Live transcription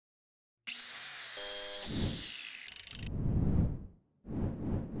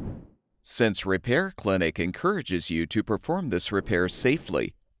Since Repair Clinic encourages you to perform this repair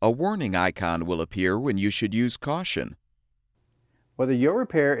safely, a warning icon will appear when you should use caution. Whether your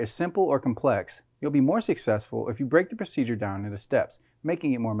repair is simple or complex, you'll be more successful if you break the procedure down into steps,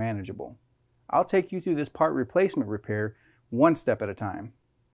 making it more manageable. I'll take you through this part replacement repair one step at a time.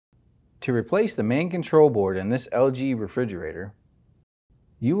 To replace the main control board in this LG refrigerator,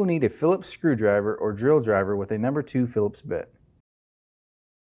 you will need a Phillips screwdriver or drill driver with a number 2 Phillips bit.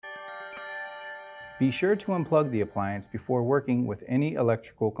 Be sure to unplug the appliance before working with any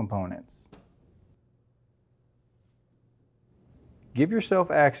electrical components. Give yourself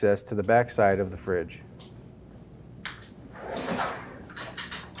access to the back side of the fridge.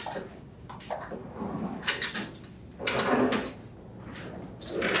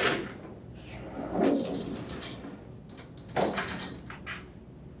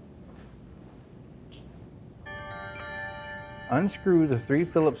 Unscrew the 3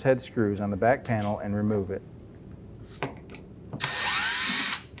 Phillips head screws on the back panel and remove it.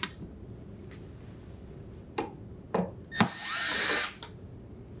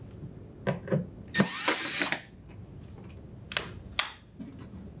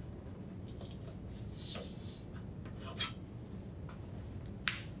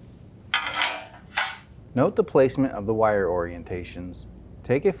 Note the placement of the wire orientations.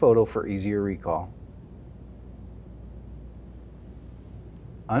 Take a photo for easier recall.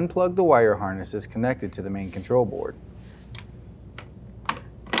 Unplug the wire harnesses connected to the main control board.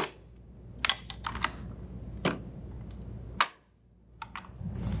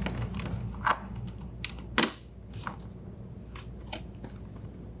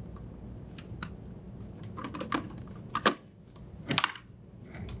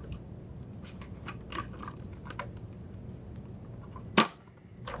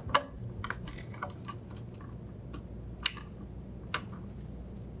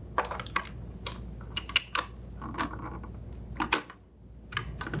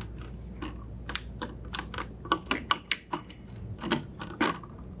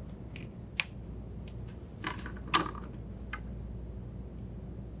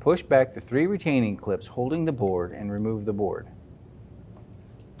 Push back the 3 retaining clips holding the board and remove the board.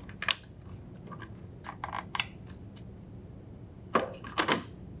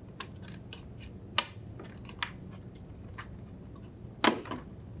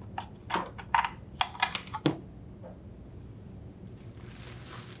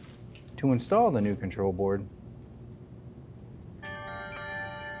 To install the new control board,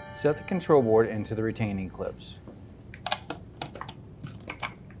 set the control board into the retaining clips.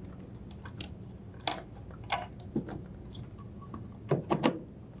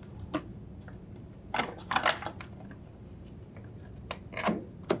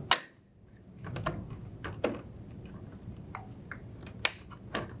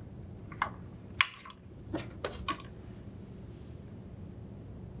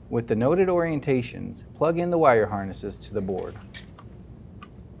 With the noted orientations, plug in the wire harnesses to the board.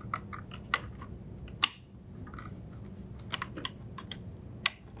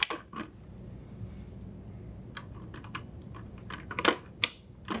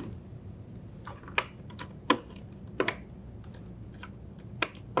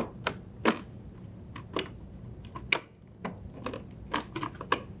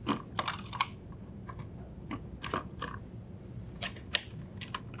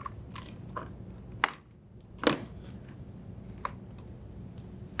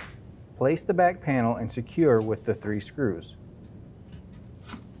 Place the back panel and secure with the 3 screws.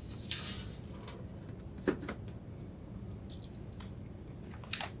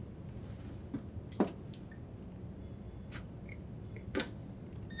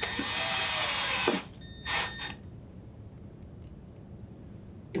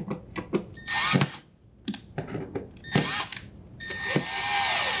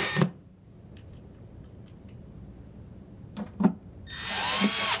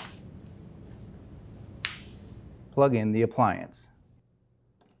 Plug in the appliance.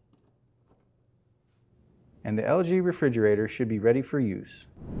 And the LG refrigerator should be ready for use.